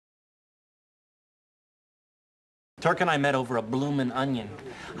Turk and I met over a bloomin' onion.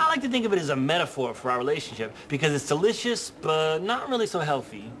 I like to think of it as a metaphor for our relationship because it's delicious, but not really so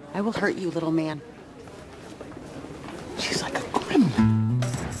healthy. I will hurt you, little man. She's like a gremlin.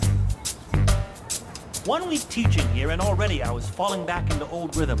 1 week teaching here, and already I was falling back into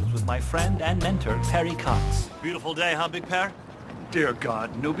old rhythms with my friend and mentor, Perry Cox. Beautiful day, huh, Big Pear? Dear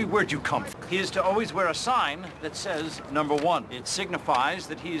God, newbie, where'd you come from? He is to always wear a sign that says #1. It signifies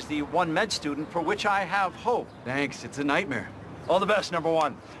that he is the one med student for which I have hope. Thanks, it's a nightmare. All the best,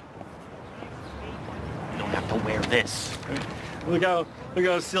 #1. You don't have to wear this. Look how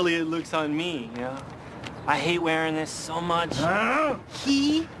silly it looks on me, you know? I hate wearing this so much.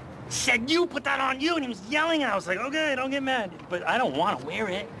 He said you put that on you, and he was yelling, and I was like, okay, don't get mad. But I don't want to wear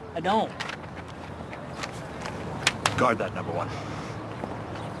it. I don't. Guard that, #1.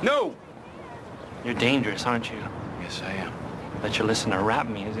 No! You're dangerous, aren't you? Yes, I am. Bet you listen to rap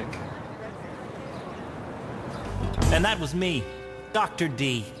music. And that was me, Dr.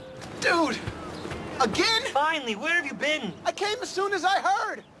 D. Dude! Again? Finally, where have you been? I came as soon as I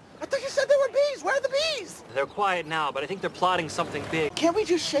heard. I thought you said there were bees. Where are the bees? They're quiet now, but I think they're plotting something big. Can't we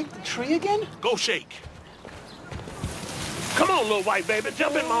just shake the tree again? Go shake. Come on, little white baby,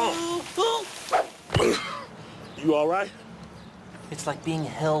 jump in my arms. You all right? It's like being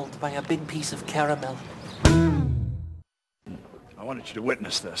held by a big piece of caramel. I wanted you to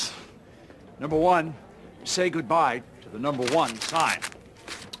witness this. #1, say goodbye to the #1 sign.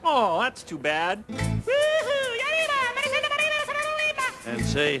 Oh, that's too bad. And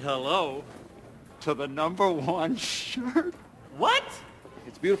say hello to the #1 shirt. What?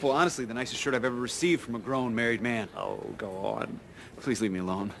 It's beautiful, honestly, the nicest shirt I've ever received from a grown married man. Oh, go on. Please leave me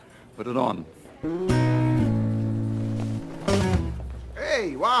alone. Put it on.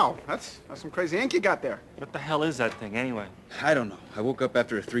 Hey, wow. That's some crazy ink you got there. What the hell is that thing, anyway? I don't know. I woke up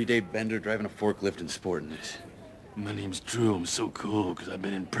after a 3-day bender driving a forklift and sporting it. My name's Drew. I'm so cool because I've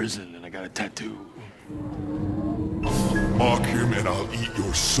been in prison and I got a tattoo. Mock him and I'll eat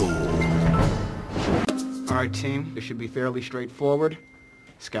your soul. All right, team. This should be fairly straightforward.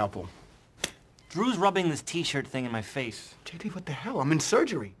 Scalpel. Drew's rubbing this t-shirt thing in my face. JD, what the hell? I'm in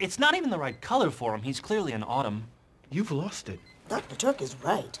surgery. It's not even the right color for him. He's clearly an autumn. You've lost it. Dr. Turk is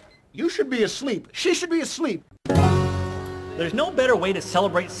right. You should be asleep. She should be asleep. There's no better way to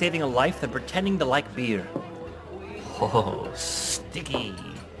celebrate saving a life than pretending to like beer. Oh, sticky.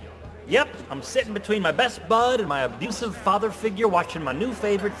 Yep, I'm sitting between my best bud and my abusive father figure watching my new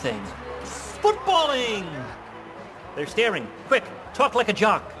favorite thing. Footballing! They're staring. Quick, talk like a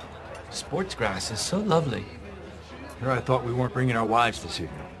jock. Sports grass is so lovely. Here I thought we weren't bringing our wives this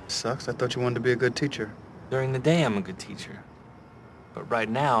evening. Sucks. I thought you wanted to be a good teacher. During the day, I'm a good teacher. But right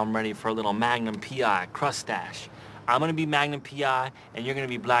now, I'm ready for a little Magnum P.I. crustache. I'm gonna be Magnum P.I., and you're gonna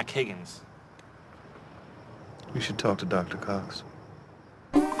be Black Higgins. You should talk to Dr. Cox.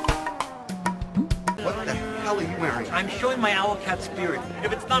 What the hell are you wearing? I'm showing my owl cat spirit.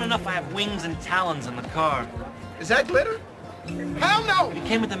 If it's not enough, I have wings and talons in the car. Is that glitter? Hell no! It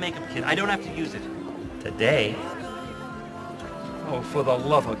came with the makeup kit. I don't have to use it. Today. Oh, for the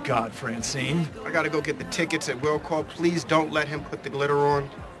love of God, Francine. I gotta go get the tickets at will call. Please don't let him put the glitter on.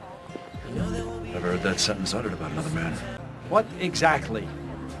 Never heard that sentence uttered about another man. What exactly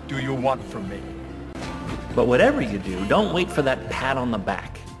do you want from me? But whatever you do, don't wait for that pat on the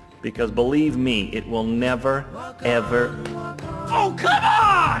back. Because believe me, it will never, ever... Oh, come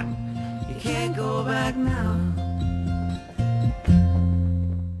on! You can't go back now.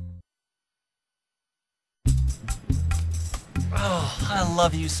 Oh, I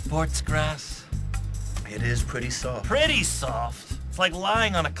love you, sports grass. It is pretty soft. Pretty soft. It's like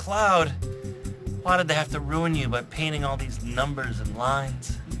lying on a cloud. Why did they have to ruin you by painting all these numbers and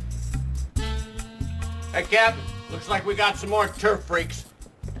lines? Hey, Captain. Looks like we got some more turf freaks.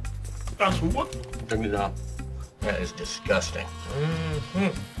 Got some what? Turn it off. That is disgusting.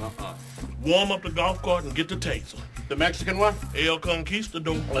 Warm up the golf cart and get the taser. The Mexican one? El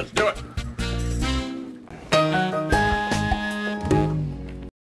Conquistador. Let's do it.